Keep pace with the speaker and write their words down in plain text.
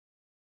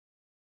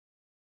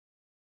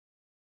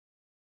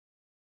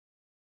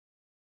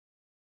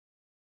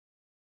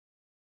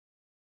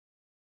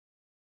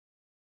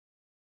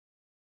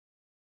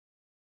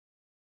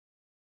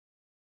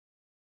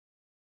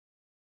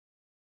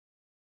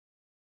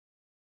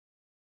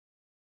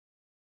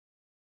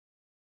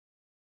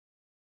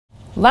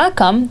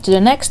Welcome to the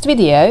next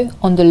video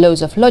on the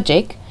laws of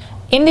logic.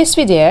 In this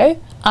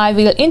video, I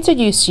will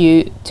introduce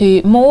you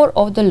to more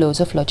of the laws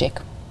of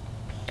logic.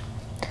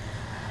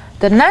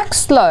 The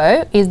next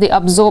law is the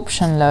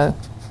absorption law.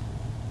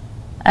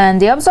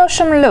 And the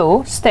absorption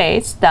law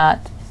states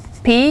that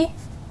P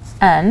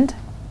and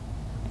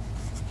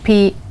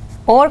P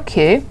or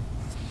Q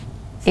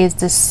is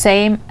the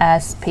same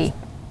as P.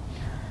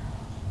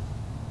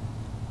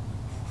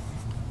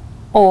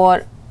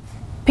 Or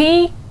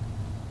P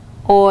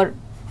or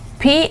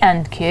P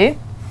and Q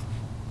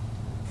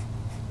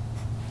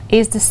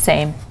is the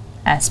same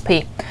as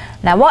P.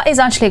 Now what is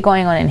actually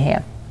going on in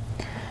here?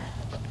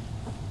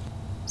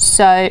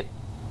 So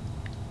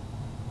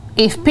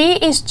if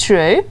P is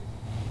true,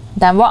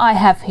 then what I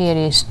have here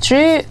is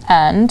true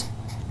and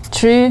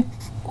true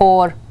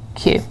or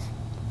Q.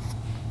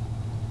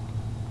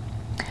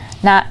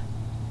 Now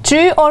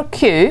true or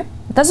Q,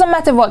 doesn't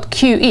matter what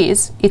Q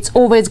is, it's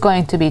always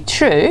going to be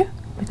true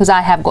because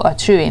I have got a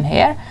true in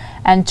here,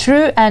 and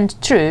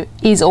true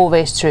is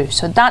always true,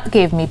 so that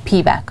gave me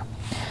P back.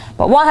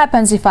 But what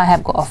happens if I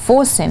have got a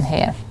false in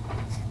here?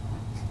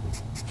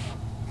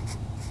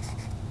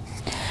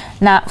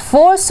 Now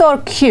false or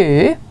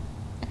Q,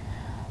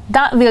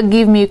 that will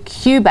give me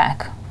Q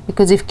back,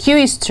 because if Q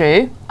is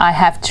true, I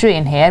have true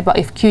in here, but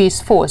if Q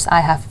is false, I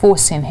have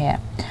false in here.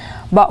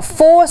 But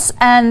false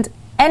and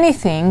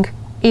anything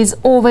is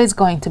always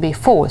going to be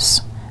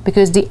false,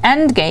 because the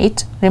AND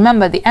gate,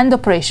 remember the AND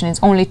operation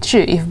is only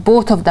true if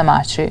both of them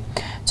are true.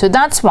 So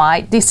that's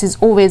why this is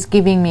always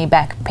giving me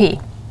back P.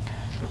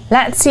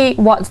 Let's see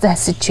what's the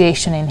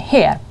situation in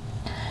here.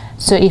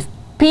 So if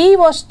P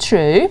was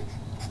true,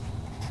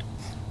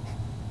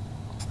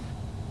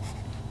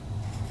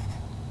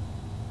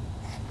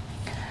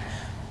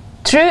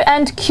 true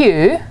and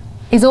Q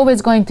is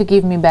always going to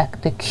give me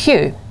back the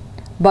Q.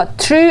 But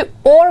true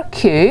or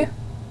Q,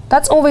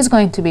 that's always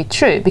going to be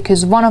true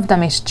because one of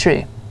them is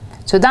true.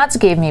 So that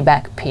gave me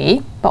back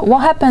P. But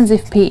what happens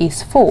if P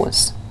is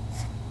false?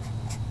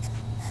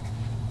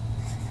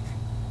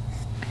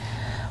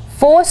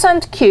 False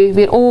and Q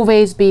will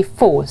always be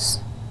false,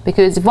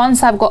 because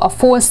once I've got a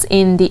false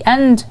in the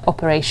AND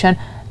operation,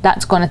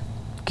 that's going to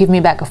give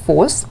me back a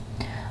false.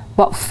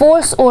 But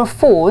false or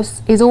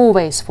false is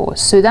always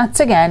false, so that's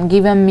again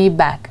giving me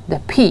back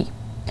the P.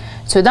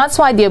 So that's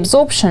why the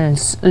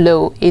absorptions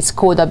law is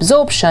called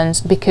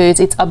absorptions, because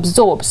it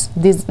absorbs.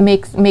 This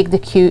make the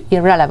Q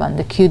irrelevant,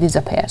 the Q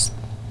disappears.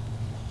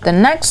 The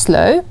next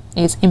law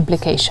is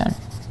implication.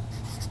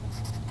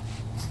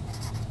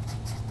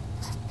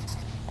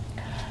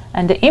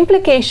 And the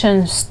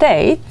implication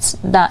states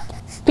that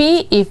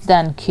P if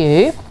then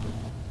Q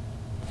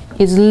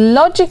is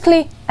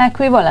logically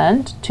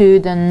equivalent to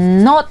the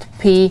not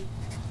P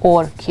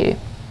or Q.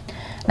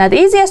 Now the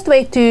easiest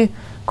way to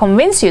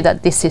convince you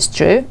that this is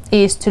true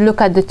is to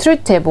look at the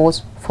truth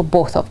tables for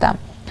both of them.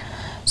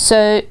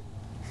 So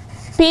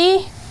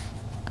P,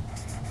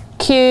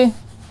 Q,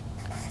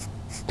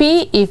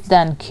 P if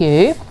then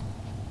Q,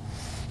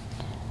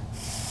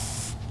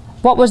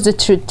 what was the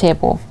truth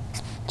table?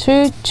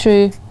 True,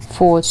 true,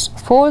 false,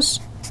 false,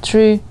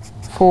 true,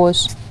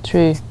 false,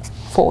 true,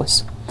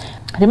 false.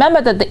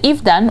 Remember that the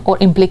if then or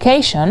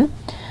implication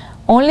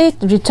only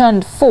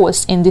returned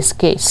false in this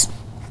case.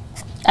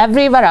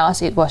 Everywhere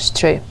else it was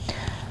true.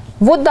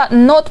 Would that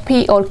not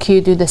P or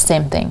Q do the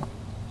same thing?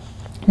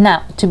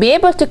 Now, to be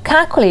able to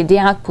calculate the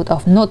output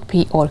of not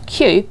P or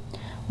Q,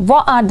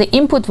 what are the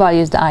input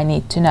values that I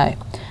need to know?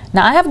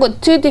 Now, I have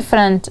got two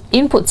different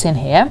inputs in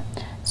here,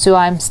 so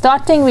I'm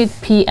starting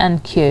with P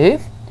and Q,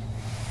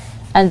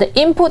 and the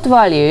input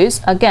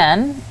values,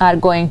 again, are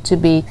going to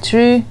be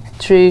true,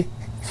 true,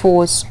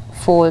 false,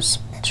 false,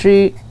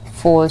 true,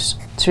 false,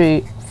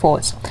 true,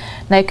 false.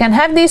 Now, you can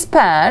have these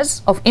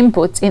pairs of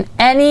inputs in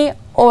any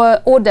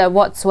order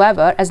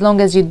whatsoever, as long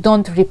as you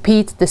don't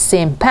repeat the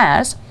same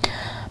pairs.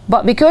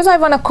 But because I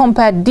want to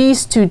compare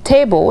these two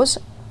tables,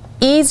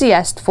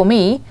 easiest for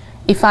me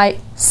if I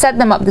set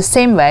them up the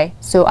same way,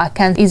 so I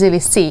can easily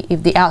see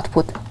if the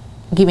output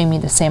giving me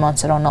the same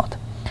answer or not.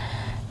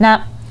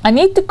 Now I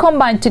need to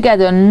combine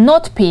together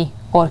not P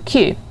or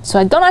Q, so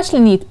I don't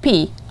actually need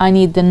P, I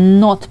need the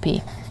not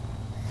P.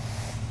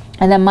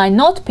 And then my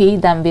not P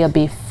then will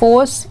be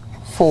false,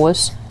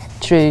 false,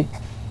 true,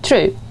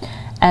 true.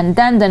 And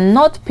then the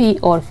not P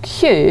or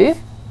Q,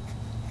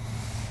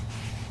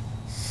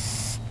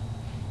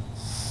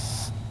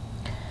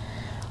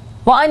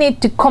 what I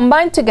need to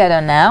combine together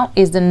now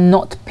is the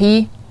not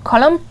P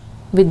column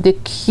with the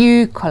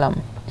Q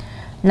column.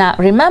 Now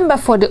remember,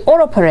 for the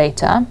OR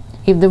operator,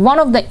 if the one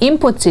of the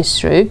inputs is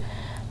true,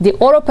 the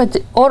OR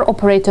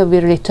operator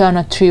will return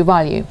a true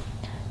value.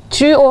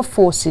 True or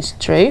false is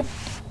true,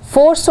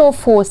 false or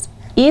false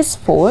is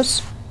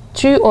false,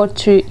 true or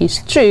true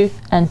is true,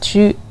 and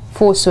true,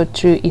 false or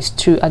true is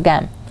true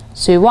again.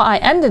 So what I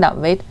ended up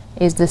with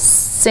is the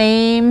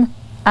same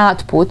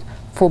output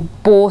for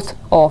both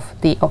of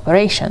the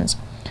operations.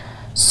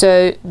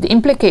 So the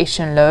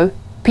implication law,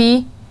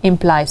 P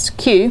implies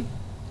Q,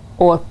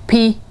 or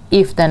P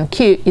if then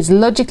Q is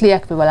logically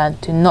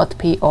equivalent to not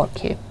P or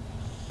Q.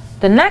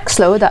 The next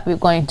law that we're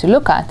going to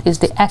look at is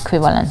the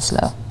equivalence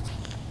law.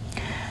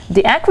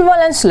 The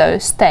equivalence law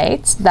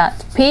states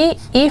that P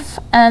if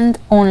and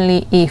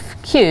only if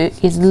Q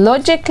is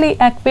logically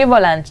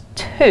equivalent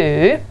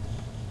to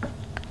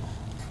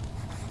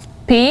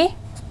P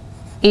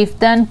if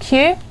then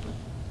Q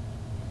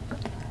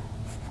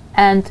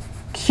and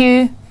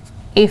Q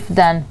if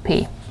then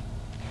P.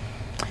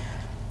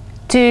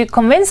 To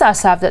convince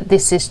ourselves that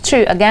this is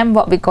true, again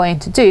what we're going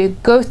to do,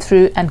 go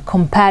through and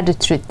compare the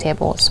truth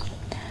tables.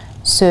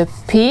 So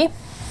P,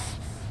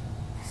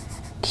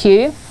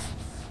 Q,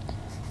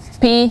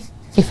 P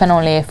if and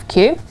only if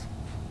Q,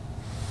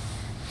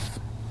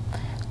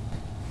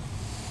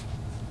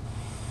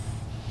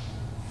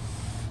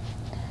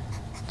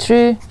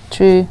 true,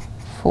 true,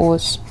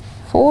 false,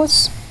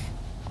 false,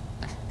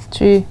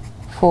 true,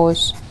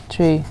 false,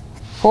 true,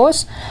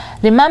 false.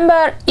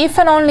 Remember, if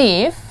and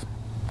only if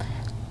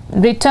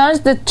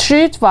returns the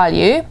truth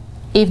value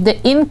if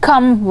the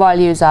income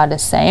values are the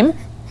same,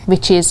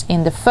 which is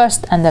in the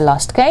first and the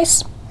last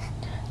case,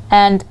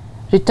 and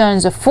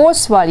returns a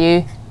false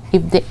value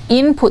if the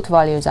input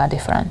values are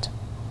different.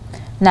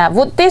 Now,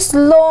 would this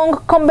long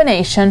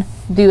combination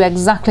do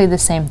exactly the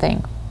same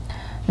thing?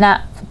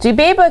 Now, to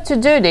be able to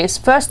do this,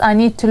 first I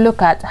need to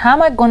look at how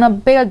am I going to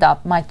build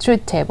up my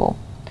truth table.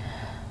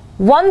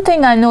 One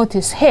thing I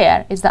notice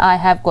here is that I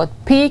have got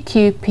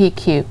PQ,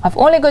 PQ. I've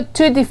only got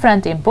two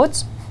different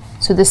inputs,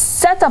 so the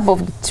setup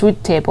of the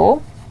truth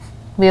table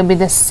will be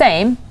the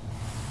same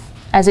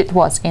as it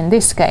was in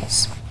this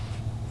case.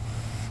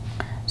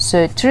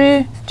 So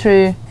true,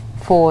 true,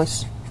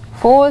 false,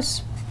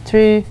 false,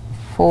 true,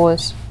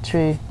 false,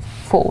 true,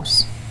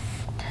 false.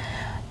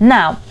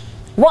 Now,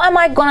 what am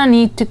I going to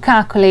need to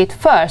calculate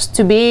first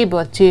to be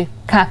able to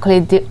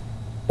calculate the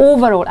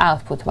overall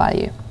output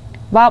value?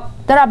 Well,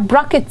 there are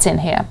brackets in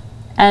here,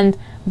 and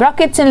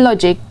brackets in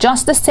logic,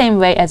 just the same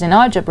way as in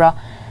algebra,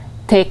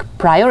 take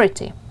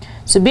priority.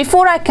 So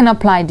before I can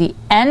apply the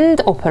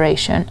AND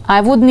operation,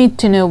 I would need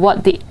to know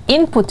what the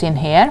input in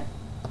here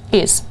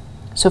is.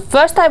 So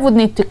first I would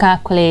need to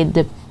calculate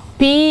the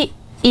P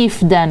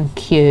if then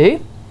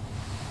Q.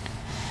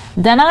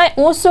 Then I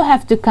also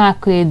have to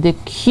calculate the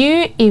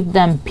Q if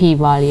then P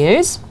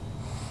values.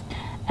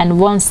 And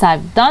once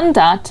I've done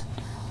that,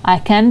 I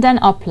can then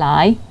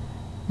apply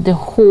the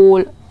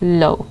whole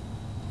law,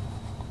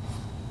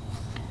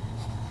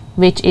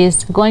 which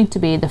is going to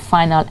be the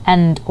final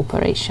AND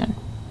operation.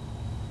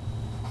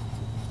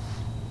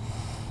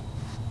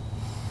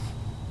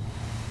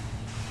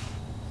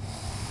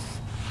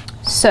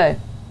 So,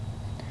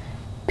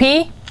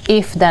 P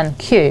if then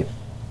Q.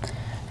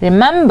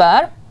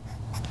 Remember,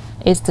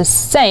 it's the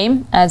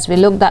same as we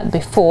looked at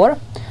before,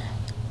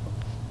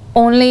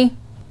 only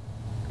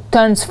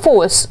turns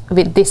false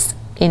with this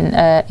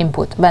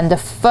input. When the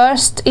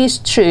first is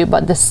true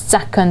but the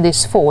second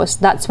is false,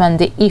 that's when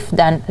the if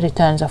then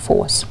returns a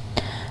false.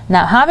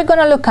 Now, how are we going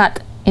to look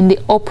at in the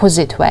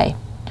opposite way?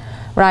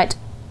 Right,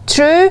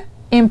 true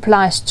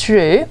implies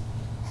true,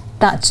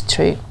 that's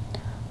true.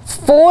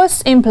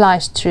 False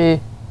implies true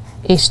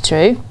is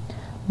true,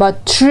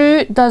 but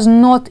true does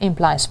not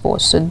imply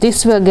false. So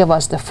this will give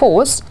us the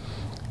false,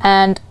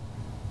 and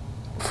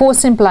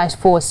false implies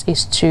false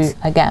is true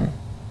again.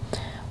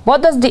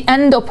 What does the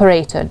AND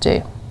operator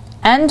do?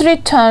 AND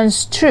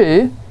returns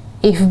true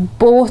if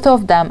both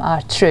of them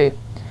are true.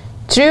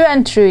 True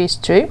and true is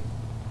true.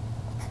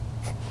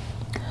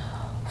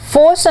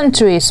 False and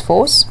true is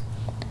false.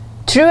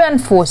 True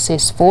and false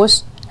is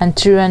false. And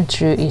true and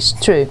true is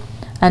true.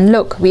 And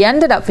look, we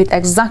ended up with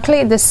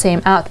exactly the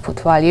same output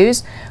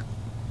values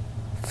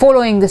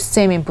following the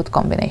same input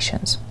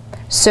combinations.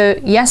 So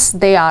yes,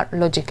 they are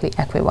logically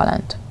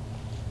equivalent.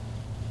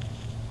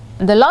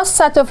 The last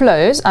set of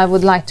laws I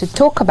would like to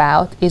talk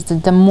about is the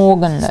De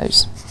Morgan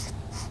laws.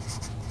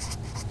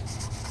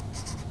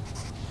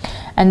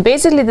 And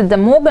basically the De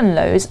Morgan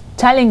laws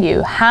telling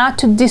you how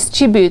to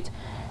distribute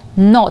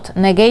not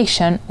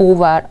negation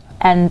over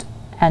and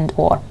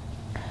or.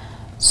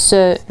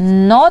 So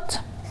not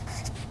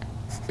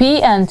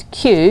P and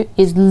Q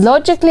is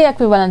logically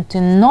equivalent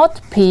to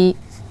not P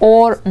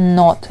or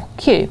not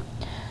Q.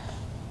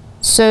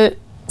 So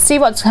see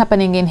what's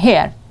happening in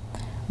here.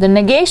 The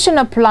negation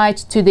applied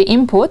to the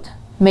input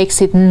makes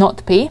it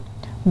not P,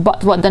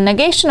 but what the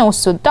negation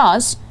also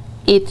does,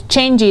 it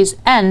changes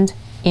AND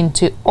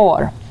into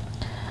OR.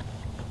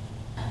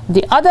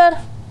 The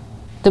other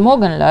De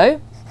Morgan law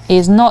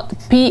is not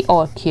P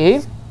or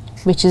Q,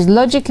 which is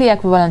logically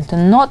equivalent to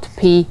not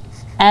P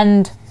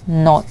and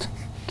not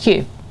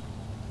Q.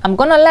 I'm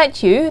going to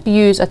let you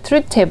use a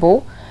truth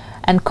table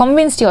and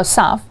convince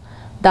yourself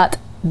that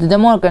the De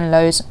Morgan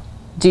laws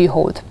do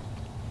hold.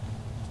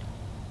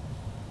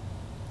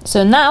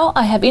 So now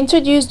I have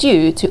introduced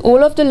you to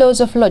all of the laws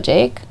of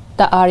logic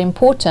that are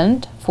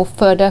important for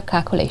further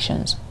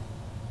calculations.